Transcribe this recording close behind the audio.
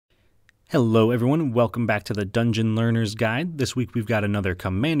Hello everyone, welcome back to the Dungeon Learner's Guide. This week we've got another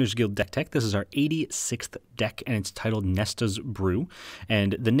Commander's Guild deck tech. This is our 86th deck and it's titled Nesta's Brew.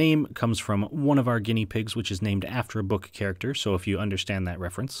 And the name comes from one of our guinea pigs, which is named after a book character. So if you understand that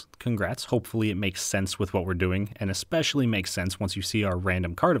reference, congrats. Hopefully it makes sense with what we're doing, and especially makes sense once you see our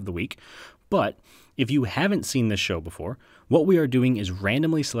random card of the week. But if you haven't seen this show before, what we are doing is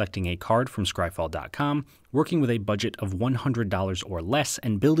randomly selecting a card from scryfall.com, working with a budget of $100 or less,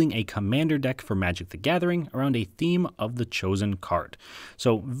 and building a commander deck for Magic the Gathering around a theme of the chosen card.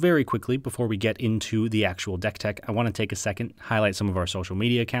 So very quickly, before we get into the actual deck tech, I want to take a second, highlight some of our social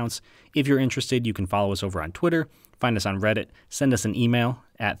media accounts. If you're interested, you can follow us over on Twitter, find us on Reddit, send us an email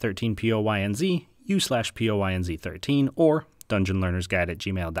at 13POYNZ, u/POYNZ13, or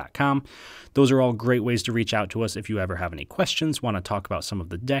dungeonlearnersguide@gmail.com. Those are all great ways to reach out to us if you ever have any questions, want to talk about some of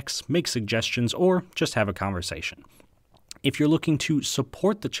the decks, make suggestions, or just have a conversation. If you're looking to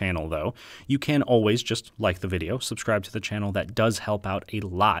support the channel, though, you can always just like the video, subscribe to the channel. That does help out a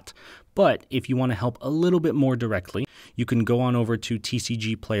lot. But if you want to help a little bit more directly, you can go on over to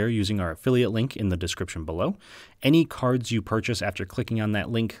TCG Player using our affiliate link in the description below. Any cards you purchase after clicking on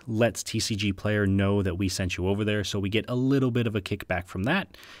that link lets TCG Player know that we sent you over there, so we get a little bit of a kickback from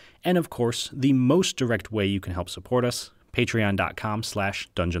that. And of course, the most direct way you can help support us,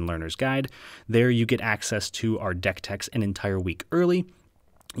 patreon.com/dungeonlearnersguide. There you get access to our deck techs an entire week early.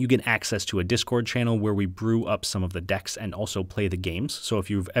 You get access to a Discord channel where we brew up some of the decks and also play the games. So if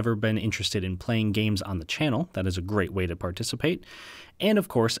you've ever been interested in playing games on the channel, that is a great way to participate. And of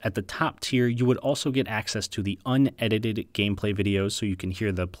course, at the top tier, you would also get access to the unedited gameplay videos, so you can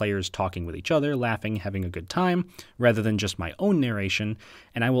hear the players talking with each other, laughing, having a good time, rather than just my own narration.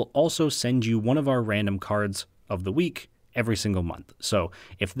 And I will also send you one of our random cards of the week every single month. So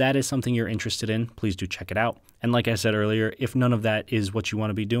if that is something you're interested in, please do check it out. And like I said earlier, if none of that is what you want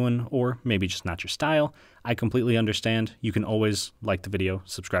to be doing, or maybe just not your style, I completely understand. You can always like the video,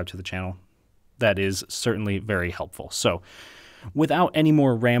 subscribe to the channel. That is certainly very helpful. So without any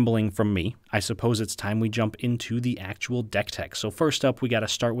more rambling from me, I suppose it's time we jump into the actual deck tech. So first up, we got to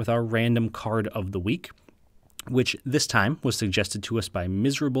start with our random card of the week, which this time was suggested to us by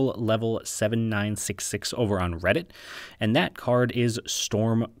Miserable Level 7966 over on Reddit, and that card is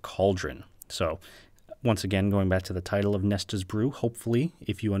Storm Cauldron. So once again, going back to the title of Nesta's Brew, hopefully,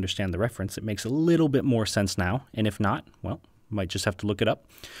 if you understand the reference, it makes a little bit more sense now, and if not, well, might just have to look it up.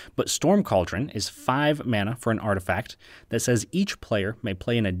 But Storm Cauldron is 5 mana for an artifact that says each player may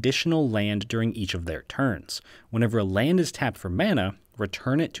play an additional land during each of their turns. Whenever a land is tapped for mana,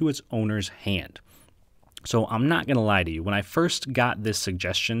 return it to its owner's hand. So I'm not going to lie to you, when I first got this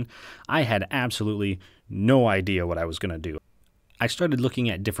suggestion, I had absolutely no idea what I was going to do. I started looking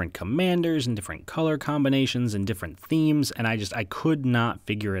at different commanders and different color combinations and different themes, and I could not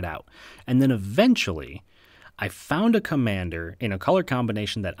figure it out. And then eventually, I found a commander in a color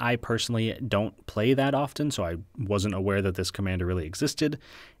combination that I personally don't play that often, so I wasn't aware that this commander really existed.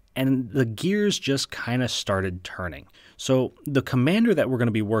 And the gears just kind of started turning. So the commander that we're going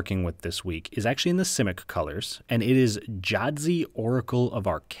to be working with this week is actually in the Simic colors, and it is Jadzi, Oracle of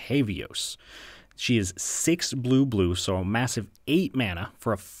Arcavios. She is 6 blue, so a massive 8 mana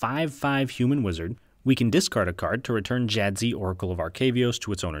for a 5/5 human wizard. We can discard a card to return Jadzi, Oracle of Arcavios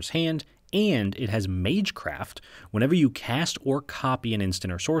to its owner's hand, and it has Magecraft. Whenever you cast or copy an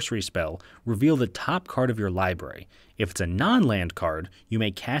instant or sorcery spell, reveal the top card of your library. If it's a non-land card, you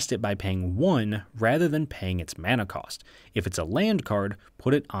may cast it by paying 1 rather than paying its mana cost. If it's a land card,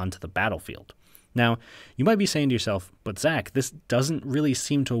 put it onto the battlefield. Now, you might be saying to yourself, but Zach, this doesn't really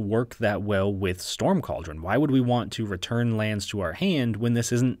seem to work that well with Storm Cauldron. Why would we want to return lands to our hand when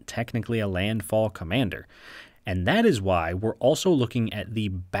this isn't technically a landfall commander? And that is why we're also looking at the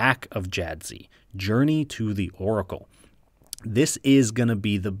back of Jadzi, Journey to the Oracle. This is going to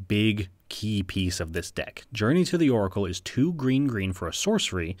be the big key piece of this deck. Journey to the Oracle is 2 green for a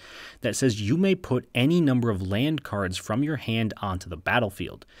sorcery that says you may put any number of land cards from your hand onto the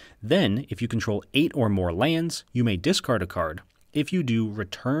battlefield. Then, if you control 8 or more lands, you may discard a card. If you do,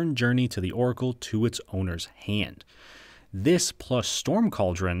 return Journey to the Oracle to its owner's hand. This plus Storm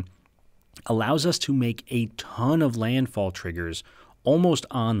Cauldron allows us to make a ton of landfall triggers almost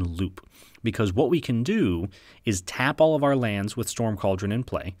on loop, because what we can do is tap all of our lands with Storm Cauldron in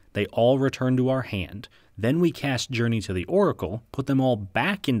play. They all return to our hand. Then we cast Journey to the Oracle, put them all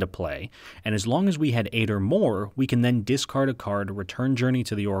back into play, and as long as we had 8 or more, we can then discard a card, return Journey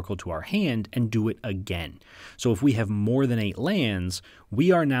to the Oracle to our hand, and do it again. So if we have more than 8 lands,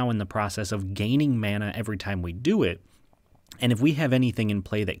 we are now in the process of gaining mana every time we do it, And if we have anything in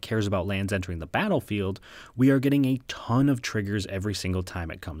play that cares about lands entering the battlefield, we are getting a ton of triggers every single time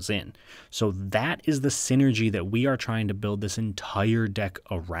it comes in. So that is the synergy that we are trying to build this entire deck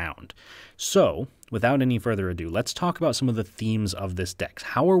around. So without any further ado, let's talk about some of the themes of this deck.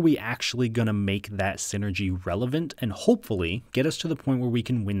 How are we actually going to make that synergy relevant and hopefully get us to the point where we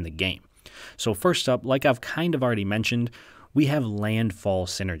can win the game? So first up, like I've kind of already mentioned, we have landfall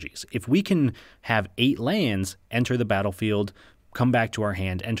synergies. If we can have 8 lands enter the battlefield, come back to our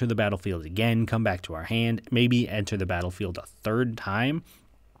hand, enter the battlefield again, come back to our hand, maybe enter the battlefield a third time,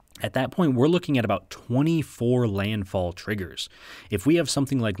 at that point, we're looking at about 24 landfall triggers. If we have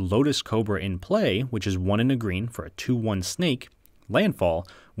something like Lotus Cobra in play, which is 1 and a green for a 2/1 snake, landfall,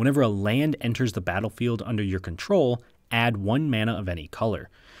 whenever a land enters the battlefield under your control, add 1 mana of any color.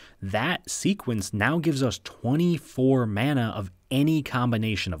 That sequence now gives us 24 mana of any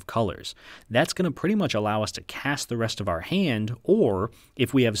combination of colors. That's going to pretty much allow us to cast the rest of our hand, or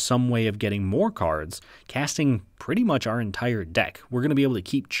if we have some way of getting more cards, casting pretty much our entire deck. We're going to be able to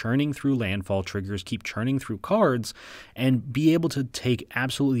keep churning through landfall triggers, keep churning through cards, and be able to take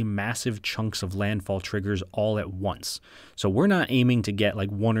absolutely massive chunks of landfall triggers all at once. So we're not aiming to get like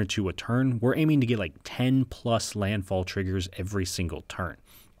 1 or 2 a turn. We're aiming to get like 10 plus landfall triggers every single turn.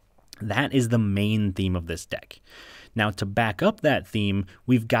 That is the main theme of this deck. Now, to back up that theme,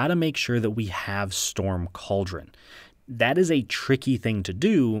 we've got to make sure that we have Storm Cauldron. That is a tricky thing to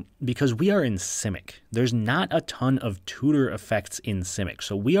do because we are in Simic. There's not a ton of tutor effects in Simic,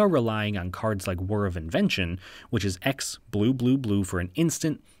 so we are relying on cards like Whir of Invention, which is X, blue, blue, blue for an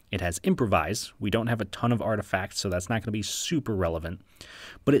instant. It has Improvise. We don't have a ton of artifacts, so that's not going to be super relevant.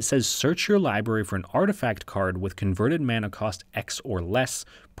 But it says search your library for an artifact card with converted mana cost X or less,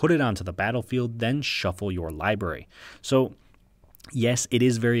 put it onto the battlefield, then shuffle your library. So yes, it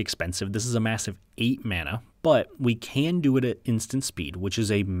is very expensive. This is a massive 8 mana, but we can do it at instant speed, which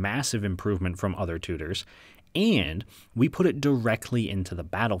is a massive improvement from other tutors. And we put it directly into the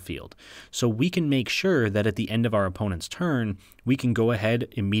battlefield. So we can make sure that at the end of our opponent's turn, we can go ahead,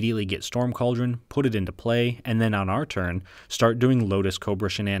 immediately get Storm Cauldron, put it into play, and then on our turn, start doing Lotus Cobra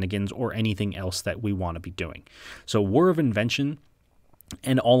shenanigans or anything else that we want to be doing. So Whir of Invention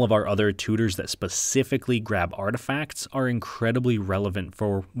and all of our other tutors that specifically grab artifacts are incredibly relevant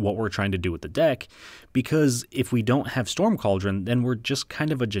for what we're trying to do with the deck, because if we don't have Storm Cauldron, then we're just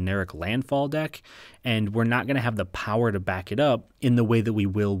kind of a generic landfall deck, and we're not going to have the power to back it up in the way that we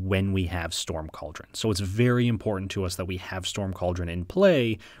will when we have Storm Cauldron. So it's very important to us that we have Storm Cauldron in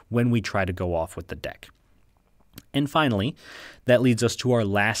play when we try to go off with the deck. And finally, that leads us to our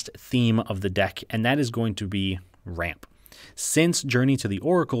last theme of the deck, and that is going to be ramp. Since Journey to the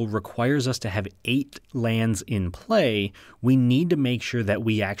Oracle requires us to have 8 lands in play, we need to make sure that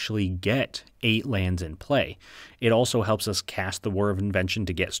we actually get 8 lands in play. It also helps us cast the Whir of Invention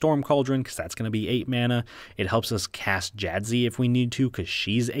to get Storm Cauldron, because that's going to be 8 mana. It helps us cast Jadzi if we need to, because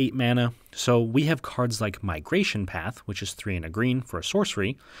she's 8 mana. So we have cards like Migration Path, which is 3 and a green for a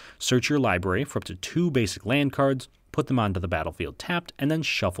sorcery, Search Your Library for up to 2 basic land cards, put them onto the battlefield tapped, and then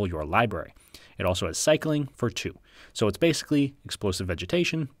shuffle your library. It also has Cycling for 2. So it's basically Explosive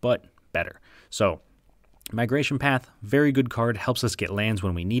Vegetation, but better. So Migration Path, very good card, helps us get lands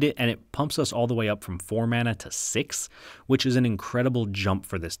when we need it, and it pumps us all the way up from 4 mana to 6, which is an incredible jump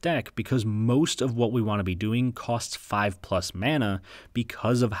for this deck because most of what we want to be doing costs 5+ mana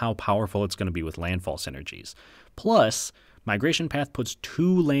because of how powerful it's going to be with landfall synergies. Plus, Migration Path puts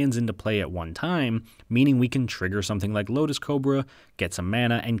 2 lands into play at one time, meaning we can trigger something like Lotus Cobra, get some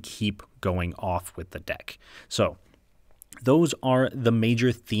mana, and keep going off with the deck. So those are the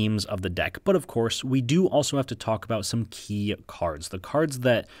major themes of the deck. But of course, we do also have to talk about some key cards. The cards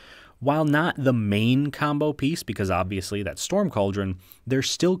that, while not the main combo piece, because obviously that's Storm Cauldron, they're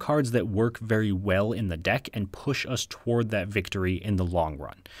still cards that work very well in the deck and push us toward that victory in the long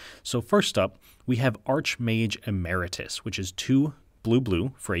run. So first up, we have Archmage Emeritus, which is 2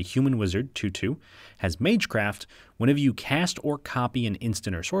 blue-blue for a human wizard, 2/2, has Magecraft. Whenever you cast or copy an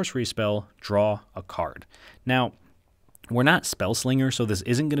instant or sorcery spell, draw a card. Now, we're not Spellslinger, so this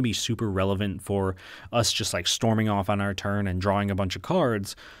isn't going to be super relevant for us just like storming off on our turn and drawing a bunch of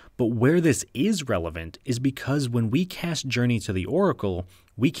cards. But where this is relevant is because when we cast Journey to the Oracle,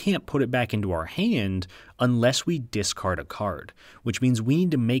 we can't put it back into our hand unless we discard a card, which means we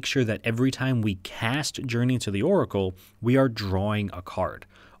need to make sure that every time we cast Journey to the Oracle, we are drawing a card.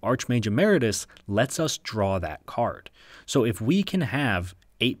 Archmage Emeritus lets us draw that card. So if we can have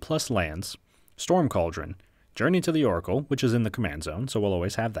 8+ lands, Storm Cauldron, Journey to the Oracle, which is in the command zone, so we'll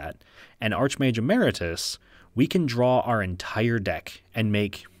always have that, and Archmage Emeritus, we can draw our entire deck and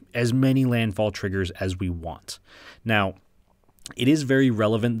make as many landfall triggers as we want. Now, It is very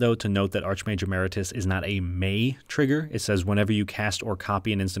relevant, though, to note that Archmage Emeritus is not a may trigger. It says whenever you cast or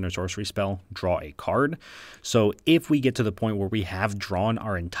copy an instant or sorcery spell, draw a card. So if we get to the point where we have drawn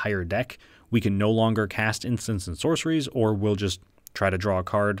our entire deck, we can no longer cast instants and sorceries, or we'll just try to draw a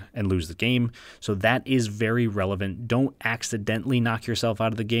card and lose the game. So that is very relevant. Don't accidentally knock yourself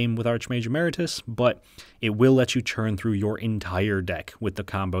out of the game with Archmage Emeritus, but it will let you churn through your entire deck with the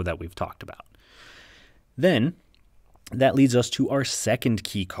combo that we've talked about. Then that leads us to our second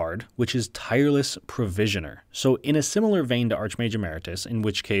key card, which is Tireless Provisioner. So in a similar vein to Archmage Emeritus, in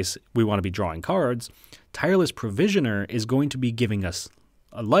which case we want to be drawing cards, Tireless Provisioner is going to be giving us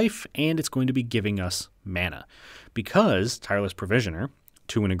a life, and it's going to be giving us mana. Because Tireless Provisioner,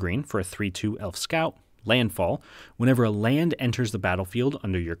 2 and a green for a 3/2 Elf Scout, Landfall, whenever a land enters the battlefield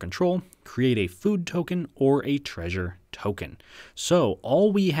under your control, create a food token or a treasure token. So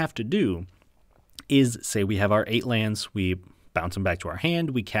all we have to do is, say we have our 8 lands, we bounce them back to our hand,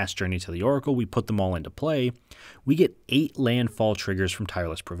 we cast Journey to the Oracle, we put them all into play, we get 8 landfall triggers from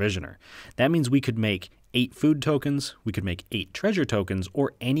Tireless Provisioner. That means we could make 8 food tokens, we could make 8 treasure tokens,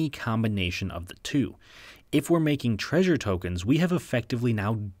 or any combination of the two. If we're making treasure tokens, we have effectively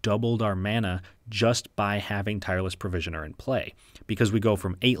now doubled our mana just by having Tireless Provisioner in play, because we go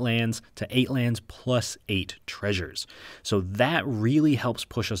from 8 lands to 8 lands plus 8 treasures. So that really helps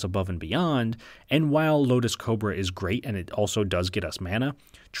push us above and beyond, and while Lotus Cobra is great and it also does get us mana,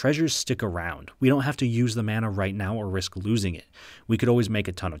 treasures stick around. We don't have to use the mana right now or risk losing it. We could always make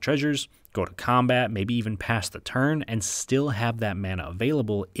a ton of treasures, go to combat, maybe even pass the turn, and still have that mana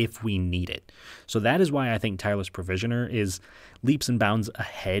available if we need it. So that is why I think Tireless Provisioner is leaps and bounds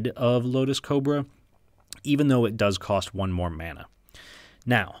ahead of Lotus Cobra, even though it does cost 1 more mana.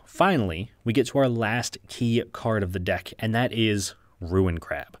 Now, finally, we get to our last key card of the deck, and that is Ruin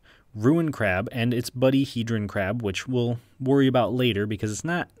Crab. Ruin Crab and its buddy Hedron Crab, which we'll worry about later because it's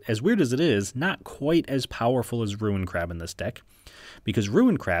not, as weird as it is, not quite as powerful as Ruin Crab in this deck, because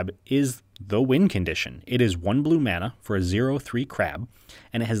Ruin Crab is the win condition. It is 1 blue mana for a 0/3 crab,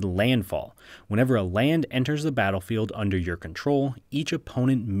 and it has Landfall. Whenever a land enters the battlefield under your control, each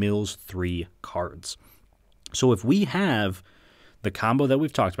opponent mills 3 cards. So if we have the combo that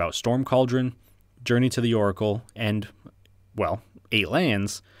we've talked about, Storm Cauldron, Journey to the Oracle, and, well, 8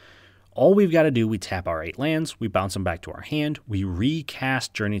 lands, all we've got to do, we tap our 8 lands, we bounce them back to our hand, we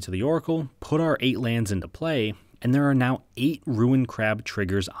recast Journey to the Oracle, put our 8 lands into play, and there are now 8 Ruin Crab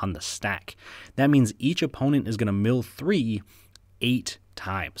triggers on the stack. That means each opponent is going to mill 3 8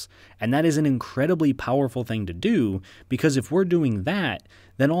 times. And that is an incredibly powerful thing to do, because if we're doing that,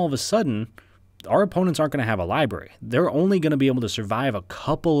 then all of a sudden, our opponents aren't going to have a library. They're only going to be able to survive a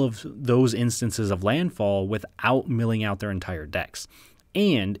couple of those instances of landfall without milling out their entire decks.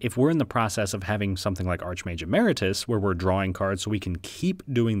 And if we're in the process of having something like Archmage Emeritus, where we're drawing cards so we can keep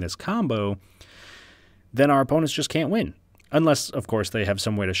doing this combo, then our opponents just can't win. Unless, of course, they have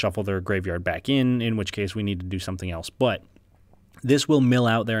some way to shuffle their graveyard back in which case we need to do something else. But this will mill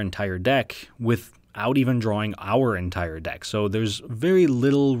out their entire deck without even drawing our entire deck. So there's very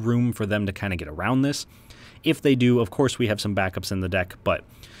little room for them to kind of get around this. If they do, of course, we have some backups in the deck, but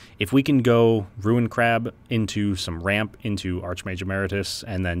if we can go Ruin Crab into some ramp into Archmage Emeritus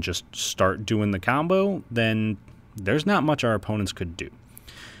and then just start doing the combo, then there's not much our opponents could do.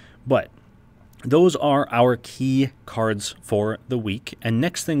 But those are our key cards for the week. And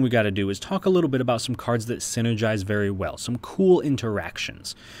next thing we got to do is talk a little bit about some cards that synergize very well, some cool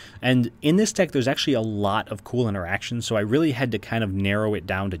interactions. And in this deck, there's actually a lot of cool interactions, so I really had to kind of narrow it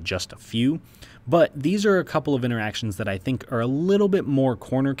down to just a few. But these are a couple of interactions that I think are a little bit more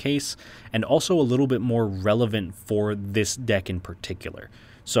corner case and also a little bit more relevant for this deck in particular.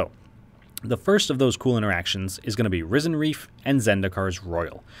 So the first of those cool interactions is going to be Risen Reef and Zendikar's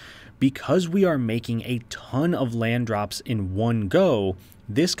Royal. Because we are making a ton of land drops in one go,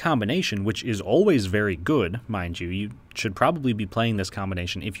 this combination, which is always very good, mind you, you should probably be playing this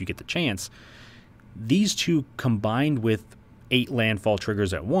combination if you get the chance, these two combined with 8 landfall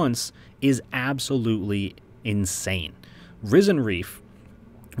triggers at once is absolutely insane. Risen Reef,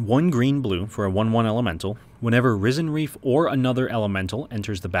 1 green-blue for a 1/1 elemental. Whenever Risen Reef or another elemental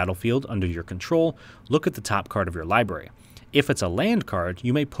enters the battlefield under your control, look at the top card of your library. If it's a land card,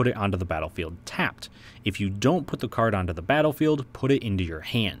 you may put it onto the battlefield tapped. If you don't put the card onto the battlefield, put it into your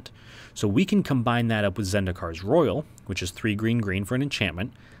hand. So we can combine that up with Zendikar's Royal, which is 3 green-green for an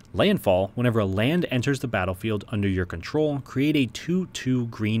enchantment. Landfall, whenever a land enters the battlefield under your control, create a 2/2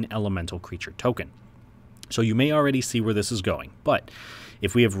 green elemental creature token. So you may already see where this is going, but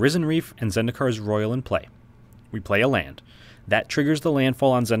if we have Risen Reef and Zendikar's Royal in play, we play a land. That triggers the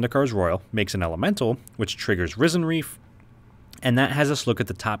landfall on Zendikar's Royal, makes an elemental, which triggers Risen Reef, And that has us look at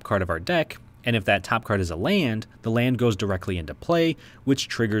the top card of our deck, and if that top card is a land, the land goes directly into play, which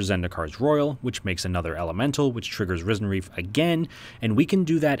triggers Zendikar's Royal, which makes another elemental, which triggers Risen Reef again, and we can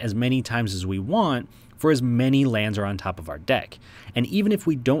do that as many times as we want for as many lands are on top of our deck. And even if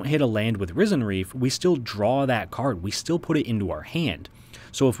we don't hit a land with Risen Reef, we still draw that card, we still put it into our hand.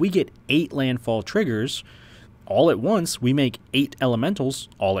 So if we get 8 landfall triggers all at once, we make 8 elementals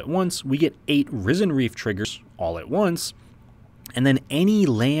all at once, we get 8 Risen Reef triggers all at once, and then any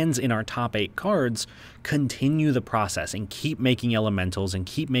lands in our top 8 cards continue the process and keep making elementals and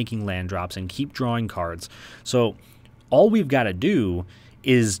keep making land drops and keep drawing cards. So all we've got to do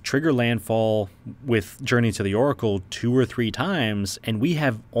is trigger landfall with Journey to the Oracle 2 or 3 times, and we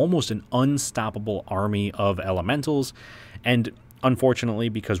have almost an unstoppable army of elementals. And unfortunately,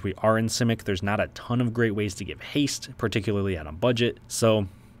 because we are in Simic, there's not a ton of great ways to give haste, particularly on a budget. So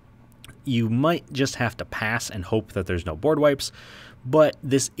you might just have to pass and hope that there's no board wipes, but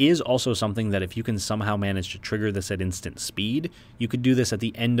this is also something that if you can somehow manage to trigger this at instant speed, you could do this at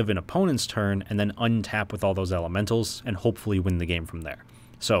the end of an opponent's turn and then untap with all those elementals and hopefully win the game from there.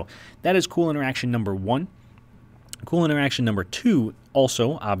 So that is cool interaction number 1. Cool interaction number 2,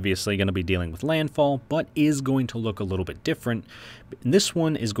 also obviously going to be dealing with landfall, but is going to look a little bit different. This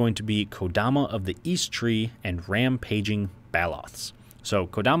one is going to be Kodama of the East Tree and Rampaging Baloths. So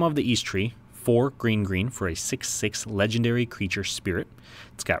Kodama of the East Tree, 4 green for a 6/6 legendary creature spirit.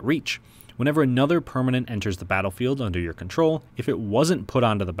 It's got reach. Whenever another permanent enters the battlefield under your control, if it wasn't put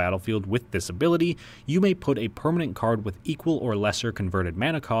onto the battlefield with this ability, you may put a permanent card with equal or lesser converted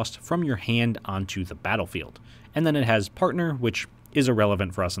mana cost from your hand onto the battlefield. And then it has partner, which is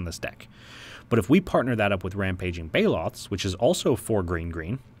irrelevant for us in this deck. But if we partner that up with Rampaging Baloths, which is also 4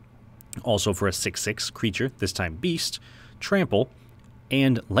 green, also for a 6/6 creature, this time beast, trample,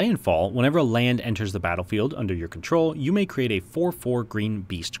 and landfall, whenever a land enters the battlefield under your control, you may create a 4/4 green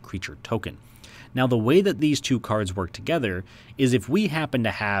beast creature token. Now, the way that these two cards work together is if we happen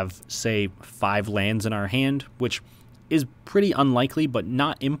to have, say, 5 lands in our hand, which is pretty unlikely but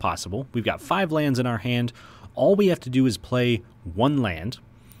not impossible. We've got 5 lands in our hand. All we have to do is play 1 land.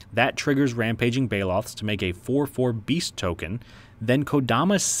 That triggers Rampaging Baloths to make a 4/4 beast token. Then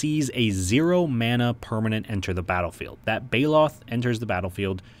Kodama sees a 0 mana permanent enter the battlefield. That Baloth enters the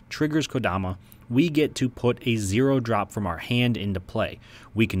battlefield, triggers Kodama. We get to put a 0 drop from our hand into play.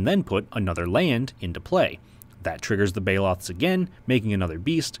 We can then put another land into play. That triggers the Baloths again, making another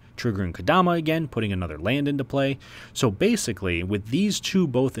beast, triggering Kodama again, putting another land into play. So basically, with these two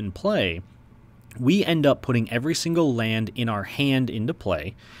both in play, we end up putting every single land in our hand into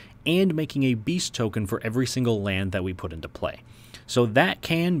play and making a beast token for every single land that we put into play. So that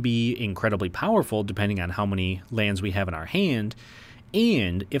can be incredibly powerful depending on how many lands we have in our hand.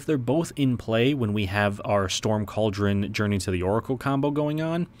 And if they're both in play when we have our Storm Cauldron Journey to the Oracle combo going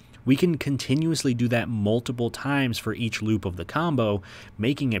on, we can continuously do that multiple times for each loop of the combo,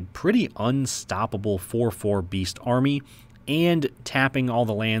 making a pretty unstoppable 4/4 beast army and tapping all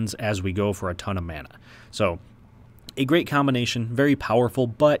the lands as we go for a ton of mana. So a great combination, very powerful,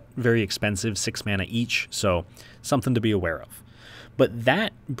 but very expensive, 6 mana each, so something to be aware of. But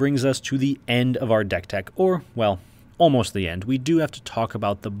that brings us to the end of our deck tech, or, well, almost the end. We do have to talk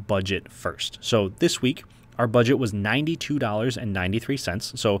about the budget first. So this week, our budget was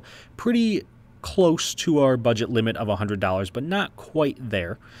 $92.93, so pretty close to our budget limit of $100, but not quite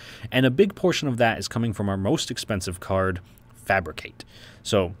there. And a big portion of that is coming from our most expensive card, Fabricate.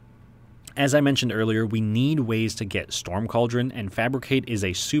 So as I mentioned earlier, we need ways to get Storm Cauldron, and Fabricate is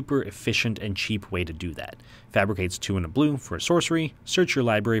a super efficient and cheap way to do that. Fabricate's 2 and a blue for a sorcery, search your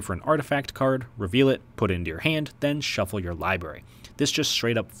library for an artifact card, reveal it, put it into your hand, then shuffle your library. This just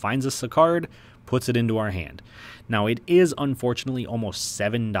straight up finds us the card, puts it into our hand. Now, it is unfortunately almost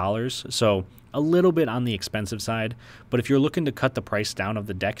 $7, so a little bit on the expensive side, but if you're looking to cut the price down of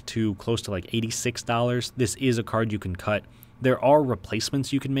the deck to close to like $86, this is a card you can cut. There are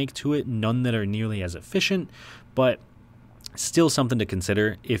replacements you can make to it, none that are nearly as efficient, but still something to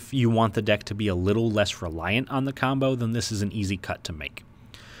consider. If you want the deck to be a little less reliant on the combo, then this is an easy cut to make.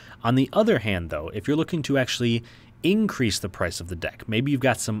 On the other hand, though, if you're looking to actually increase the price of the deck, maybe you've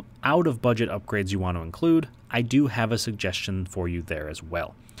got some out-of-budget upgrades you want to include, I do have a suggestion for you there as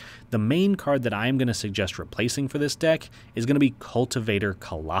well. The main card that I am going to suggest replacing for this deck is going to be Cultivator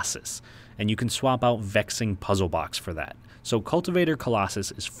Colossus, and you can swap out Vexing Puzzle Box for that. So Cultivator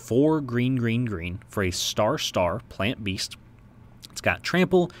Colossus is 4 green for a star plant beast. It's got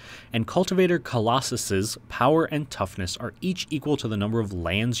trample, and Cultivator Colossus's power and toughness are each equal to the number of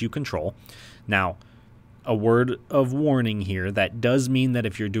lands you control. Now, a word of warning here, that does mean that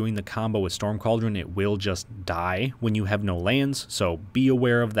if you're doing the combo with Storm Cauldron, it will just die when you have no lands, so be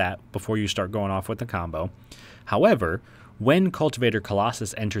aware of that before you start going off with the combo. However, when Cultivator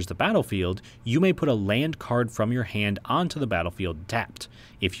Colossus enters the battlefield, you may put a land card from your hand onto the battlefield tapped.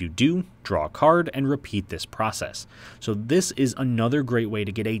 If you do, draw a card and repeat this process. So this is another great way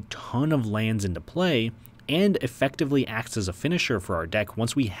to get a ton of lands into play, and effectively acts as a finisher for our deck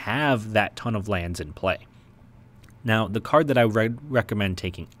once we have that ton of lands in play. Now, the card that I recommend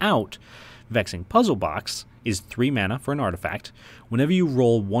taking out, Vexing Puzzle Box, is 3 mana for an artifact. Whenever you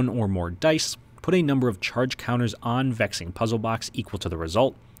roll 1 or more dice, put a number of charge counters on Vexing Puzzle Box equal to the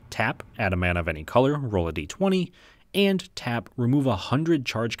result. Tap, add a mana of any color, roll a d20, and tap, remove 100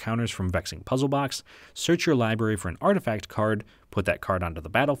 charge counters from Vexing Puzzle Box, search your library for an artifact card, put that card onto the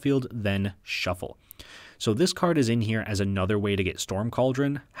battlefield, then shuffle. So this card is in here as another way to get Storm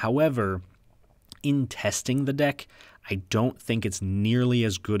Cauldron. However, in testing the deck, I don't think it's nearly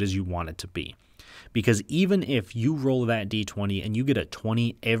as good as you want it to be. Because even if you roll that d20 and you get a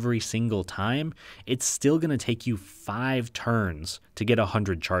 20 every single time, it's still going to take you 5 turns to get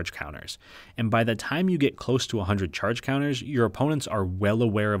 100 charge counters. And by the time you get close to 100 charge counters, your opponents are well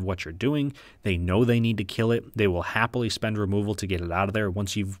aware of what you're doing. They know they need to kill it. They will happily spend removal to get it out of there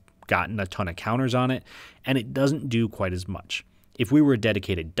once you've gotten a ton of counters on it, and it doesn't do quite as much. If we were a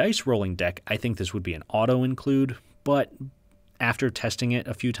dedicated dice rolling deck, I think this would be an auto include, but after testing it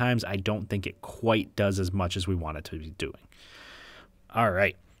a few times, I don't think it quite does as much as we want it to be doing. All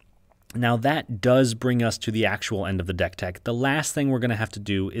right. Now that does bring us to the actual end of the deck tech. The last thing we're going to have to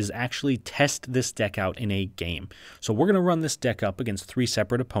do is actually test this deck out in a game. So we're going to run this deck up against 3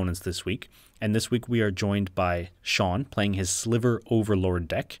 separate opponents this week. And this week we are joined by Shawn playing his Sliver Overlord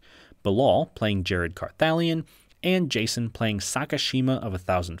deck, Bilal playing Jared Carthalion, and Jason playing Sakashima of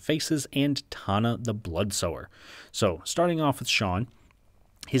 1,000 Faces and Tana the Bloodsower. So starting off with Shawn,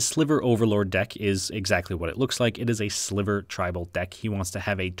 his Sliver Overlord deck is exactly what it looks like. It is a Sliver tribal deck. He wants to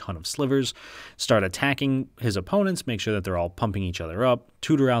have a ton of slivers, start attacking his opponents, make sure that they're all pumping each other up,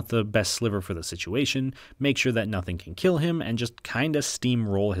 tutor out the best sliver for the situation, make sure that nothing can kill him, and just kind of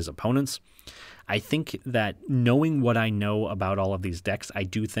steamroll his opponents. I think that knowing what I know about all of these decks, I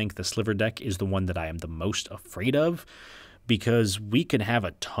do think the Sliver deck is the one that I am the most afraid of, because we could have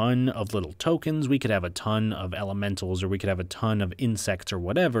a ton of little tokens, we could have a ton of elementals, or we could have a ton of insects or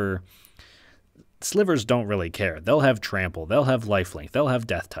whatever. Slivers don't really care. They'll have trample, they'll have lifelink, they'll have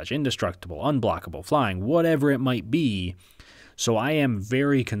death touch, indestructible, unblockable, flying, whatever it might be. So I am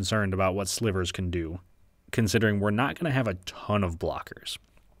very concerned about what Slivers can do, considering we're not going to have a ton of blockers.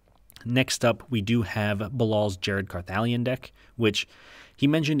 Next up, we do have Bilal's Jared Carthalion deck, which he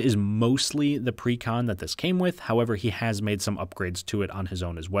mentioned is mostly the pre-con that this came with. However, he has made some upgrades to it on his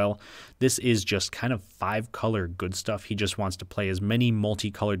own as well. This is just kind of 5-color good stuff. He just wants to play as many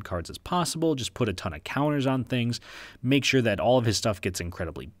multicolored cards as possible, just put a ton of counters on things, make sure that all of his stuff gets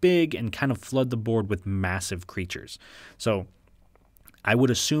incredibly big, and kind of flood the board with massive creatures. So I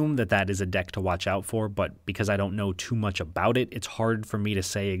would assume that that is a deck to watch out for, but because I don't know too much about it, it's hard for me to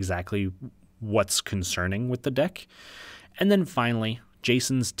say exactly what's concerning with the deck. And then finally,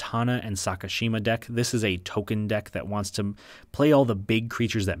 Jason's Tana and Sakashima deck. This is a token deck that wants to play all the big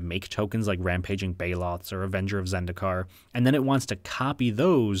creatures that make tokens like Rampaging Baloths or Avenger of Zendikar, and then it wants to copy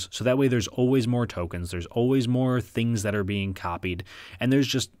those so that way there's always more tokens, there's always more things that are being copied, and there's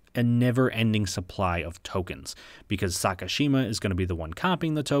just a never-ending supply of tokens, because Sakashima is going to be the one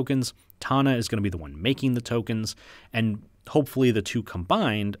copying the tokens, Tana is going to be the one making the tokens, and hopefully the two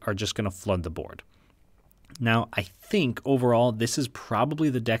combined are just going to flood the board. Now, I think overall this is probably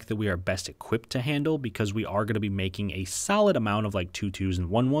the deck that we are best equipped to handle, because we are going to be making a solid amount of like 2/2s and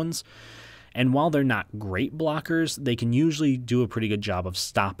 1/1s. And while they're not great blockers, they can usually do a pretty good job of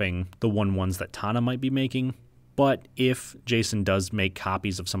stopping the 1/1s that Tana might be making. But if Jason does make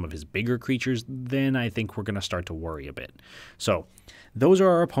copies of some of his bigger creatures, then I think we're going to start to worry a bit. So those are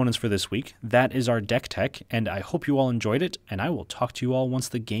our opponents for this week. That is our deck tech, and I hope you all enjoyed it, and I will talk to you all once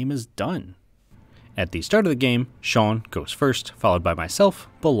the game is done. At the start of the game, Shawn goes first, followed by myself,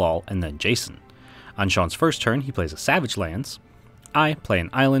 Bilal, and then Jason. On Shawn's first turn, he plays a Savage Lands. I play an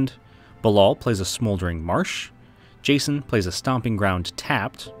Island. Bilal plays a Smoldering Marsh. Jason plays a Stomping Ground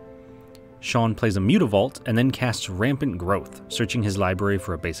tapped. Shawn plays a Mutavault and then casts Rampant Growth, searching his library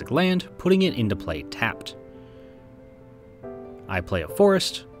for a basic land, putting it into play tapped. I play a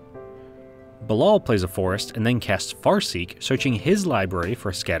Forest. Bilal plays a Forest and then casts Farseek, searching his library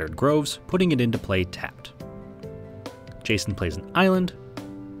for Scattered Groves, putting it into play tapped. Jason plays an Island.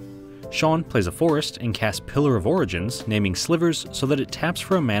 Shawn plays a forest and casts Pillar of Origins, naming Slivers so that it taps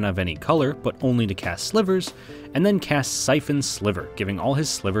for a mana of any color, but only to cast Slivers, and then casts Siphon Sliver, giving all his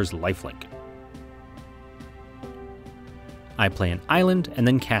Slivers lifelink. I play an island and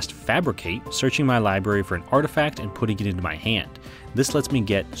then cast Fabricate, searching my library for an artifact and putting it into my hand. This lets me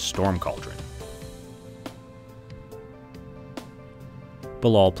get Storm Cauldron.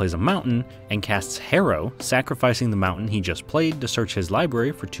 Bilal plays a mountain and casts Harrow, sacrificing the mountain he just played to search his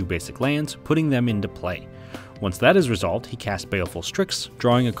library for 2 basic lands, putting them into play. Once that is resolved, he casts Baleful Strix,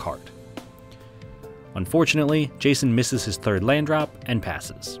 drawing a card. Unfortunately, Jason misses his 3rd land drop and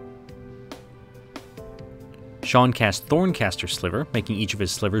passes. Shawn casts Thorncaster Sliver, making each of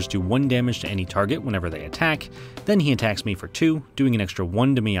his slivers do 1 damage to any target whenever they attack. Then he attacks me for 2, doing an extra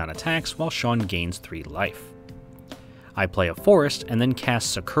 1 to me on attacks, while Shawn gains 3 life. I play a forest and then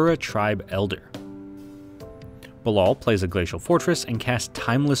cast Sakura Tribe Elder. Bilal plays a Glacial Fortress and casts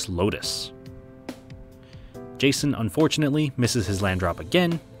Timeless Lotus. Jason unfortunately misses his land drop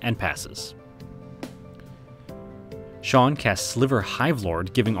again and passes. Shawn casts Sliver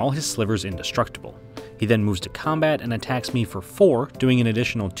Hivelord, giving all his slivers indestructible. He then moves to combat and attacks me for 4, doing an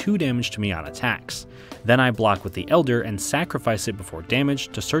additional 2 damage to me on attacks. Then I block with the Elder and sacrifice it before damage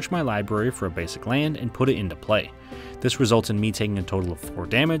to search my library for a basic land and put it into play. This results in me taking a total of 4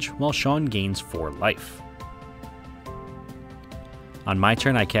 damage, while Shawn gains 4 life. On my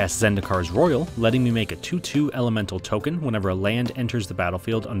turn, I cast Zendikar's Royal, letting me make a 2/2 elemental token whenever a land enters the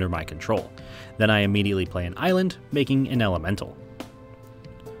battlefield under my control. Then I immediately play an island, making an elemental.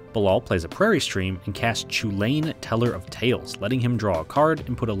 Bilal plays a Prairie Stream and casts Chulane Teller of Tales, letting him draw a card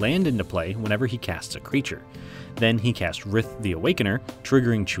and put a land into play whenever he casts a creature. Then he casts Rith the Awakener,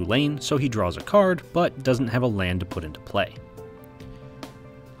 triggering Chulane so he draws a card, but doesn't have a land to put into play.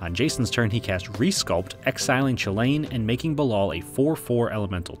 On Jason's turn, he casts Resculpt, exiling Chulane and making Bilal a 4/4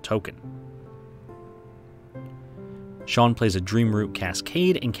 elemental token. Shawn plays a Dreamroot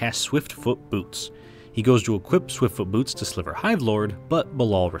Cascade and casts Swiftfoot Boots. He goes to equip Swiftfoot Boots to Sliver Hivelord, but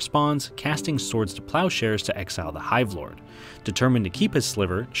Bilal responds, casting Swords to Plowshares to exile the Hivelord. Determined to keep his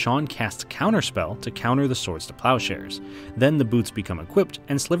Sliver, Shawn casts Counterspell to counter the Swords to Plowshares. Then the boots become equipped,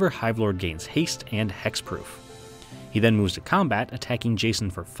 and Sliver Hivelord gains haste and hexproof. He then moves to combat, attacking Jason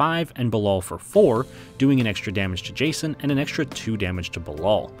for 5 and Bilal for 4, doing an extra damage to Jason and an extra 2 damage to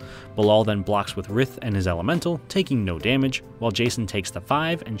Bilal. Bilal then blocks with Rith and his elemental, taking no damage, while Jason takes the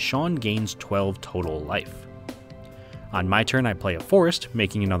 5 and Shawn gains 12 total life. On my turn, I play a forest,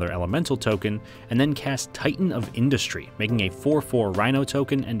 making another elemental token, and then cast Titan of Industry, making a 4/4 Rhino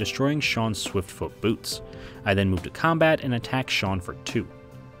token and destroying Shawn's Swiftfoot Boots. I then move to combat and attack Shawn for 2.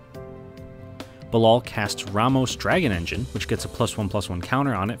 Bilal casts Ramos Dragon Engine, which gets a +1/+1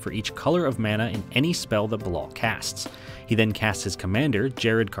 counter on it for each color of mana in any spell that Bilal casts. He then casts his commander,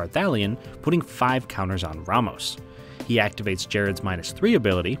 Jared Carthalion, putting 5 counters on Ramos. He activates Jared's -3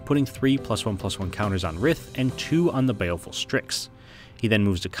 ability, putting 3 +1/+1 counters on Rith and 2 on the Baleful Strix. He then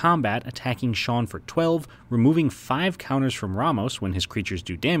moves to combat, attacking Shawn for 12, removing 5 counters from Ramos when his creatures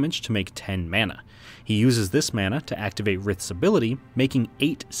do damage to make 10 mana. He uses this mana to activate Rith's ability, making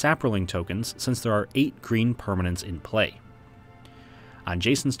 8 Saproling tokens since there are 8 green permanents in play. On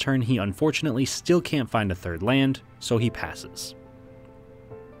Jason's turn, he unfortunately still can't find a 3rd land, so he passes.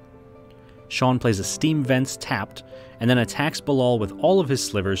 Shawn plays a Steam Vents tapped, and then attacks Bilal with all of his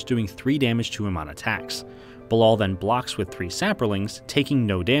slivers, doing 3 damage to him on attacks. Bilal then blocks with 3 Saprolings, taking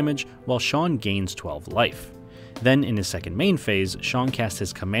no damage, while Shawn gains 12 life. Then, in his second main phase, Shawn casts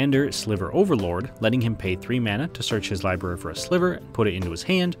his commander, Sliver Overlord, letting him pay 3 mana to search his library for a sliver, put it into his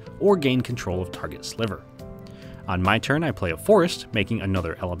hand, or gain control of target sliver. On my turn, I play a forest, making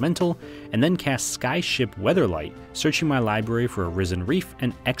another elemental, and then cast Skyship Weatherlight, searching my library for a Risen Reef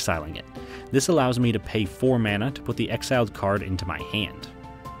and exiling it. This allows me to pay 4 mana to put the exiled card into my hand.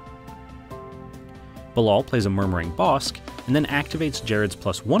 Bilal plays a Murmuring Bosk, and then activates Jared's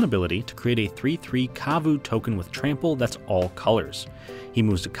 +1 ability to create a 3/3 Kavu token with Trample that's all colors. He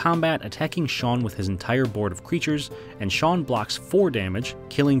moves to combat, attacking Shawn with his entire board of creatures, and Shawn blocks 4 damage,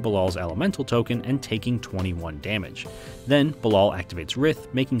 killing Bilal's elemental token and taking 21 damage. Then Bilal activates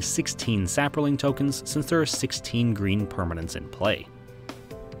Rith, making 16 Saproling tokens since there are 16 green permanents in play.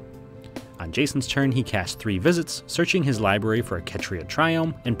 On Jason's turn, he casts 3 visits, searching his library for a Ketria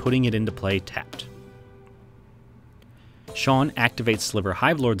Triome and putting it into play tapped. Shawn activates Sliver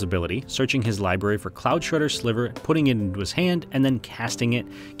Hivelord's ability, searching his library for Cloud Shredder Sliver, putting it into his hand, and then casting it,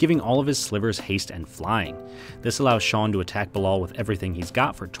 giving all of his slivers haste and flying. This allows Shawn to attack Bilal with everything he's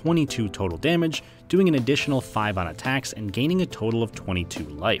got for 22 total damage, doing an additional 5 on attacks and gaining a total of 22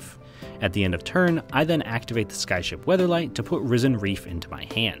 life. At the end of turn, I then activate the Skyship Weatherlight to put Risen Reef into my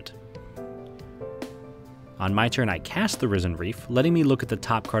hand. On my turn, I cast the Risen Reef, letting me look at the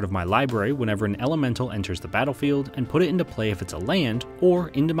top card of my library whenever an elemental enters the battlefield and put it into play if it's a land, or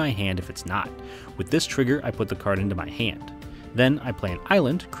into my hand if it's not. With this trigger, I put the card into my hand. Then I play an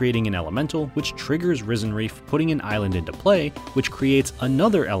island, creating an elemental, which triggers Risen Reef, putting an island into play, which creates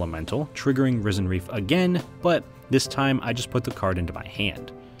another elemental, triggering Risen Reef again, but this time I just put the card into my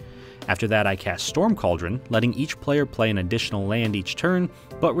hand. After that, I cast Storm Cauldron, letting each player play an additional land each turn,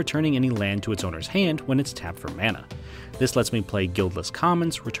 but returning any land to its owner's hand when it's tapped for mana. This lets me play Guildless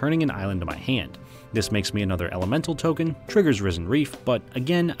Commons, returning an island to my hand. This makes me another elemental token, triggers Risen Reef, but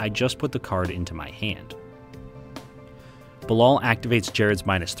again, I just put the card into my hand. Bilal activates Jared's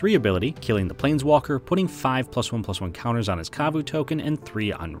 -3 ability, killing the Planeswalker, putting 5 +1/+1 counters on his Kavu token and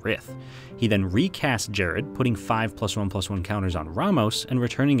 3 on Rith. He then recasts Jared, putting 5 +1/+1 counters on Ramos and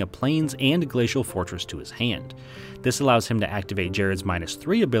returning a Plains and Glacial Fortress to his hand. This allows him to activate Jared's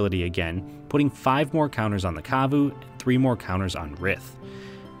 -3 ability again, putting 5 more counters on the Kavu and 3 more counters on Rith.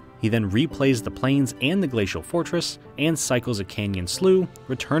 He then replays the Plains and the Glacial Fortress and cycles a Canyon Slough,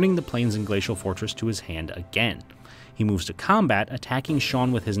 returning the Plains and Glacial Fortress to his hand again. He moves to combat, attacking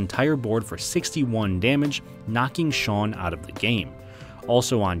Shawn with his entire board for 61 damage, knocking Shawn out of the game.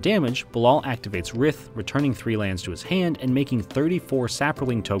 Also on damage, Bilal activates Rith, returning 3 lands to his hand and making 34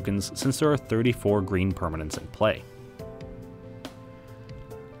 Saproling tokens since there are 34 green permanents in play.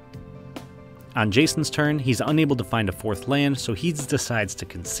 On Jason's turn, he's unable to find a 4th land, so he decides to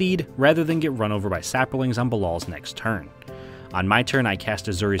concede rather than get run over by Saprolings on Bilal's next turn. On my turn, I cast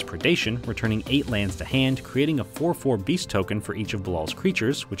Azuri's Predation, returning 8 lands to hand, creating a 4/4 beast token for each of Bilal's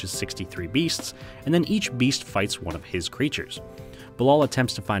creatures, which is 63 beasts, and then each beast fights one of his creatures. Bilal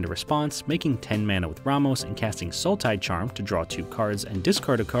attempts to find a response, making 10 mana with Ramos and casting Sultide Charm to draw 2 cards and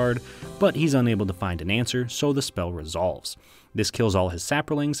discard a card, but he's unable to find an answer, so the spell resolves. This kills all his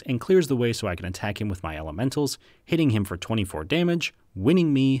Saprolings and clears the way so I can attack him with my elementals, hitting him for 24 damage,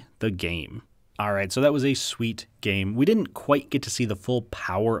 winning me the game. Alright, so that was a sweet game. We didn't quite get to see the full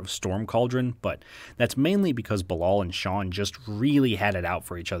power of Storm Cauldron, but that's mainly because Bilal and Shawn just really had it out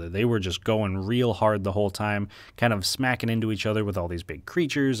for each other. They were just going real hard the whole time, kind of smacking into each other with all these big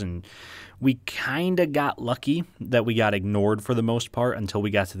creatures, and we kind of got lucky that we got ignored for the most part until we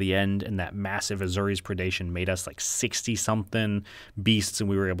got to the end, and that massive Azuri's Predation made us like 60-something beasts, and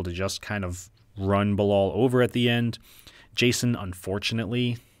we were able to just kind of run Bilal over at the end. Jason,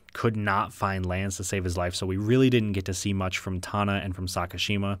 unfortunately, could not find lands to save his life, so we really didn't get to see much from Tana and from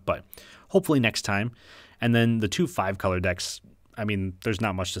Sakashima, but hopefully next time. And then the 2 5-color decks, I mean, there's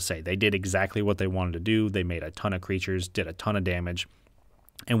not much to say. They did exactly what they wanted to do. They made a ton of creatures, did a ton of damage,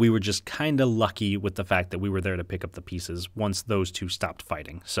 and we were just kind of lucky with the fact that we were there to pick up the pieces once those 2 stopped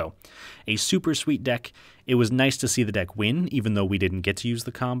fighting. So a super sweet deck. It was nice to see the deck win, even though we didn't get to use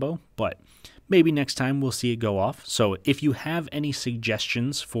the combo, but maybe next time we'll see it go off. So if you have any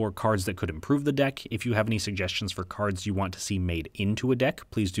suggestions for cards that could improve the deck, if you have any suggestions for cards you want to see made into a deck,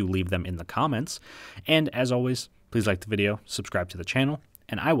 please do leave them in the comments. And as always, please like the video, subscribe to the channel,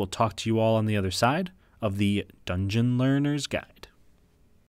 and I will talk to you all on the other side of the Dungeon Learner's Guide.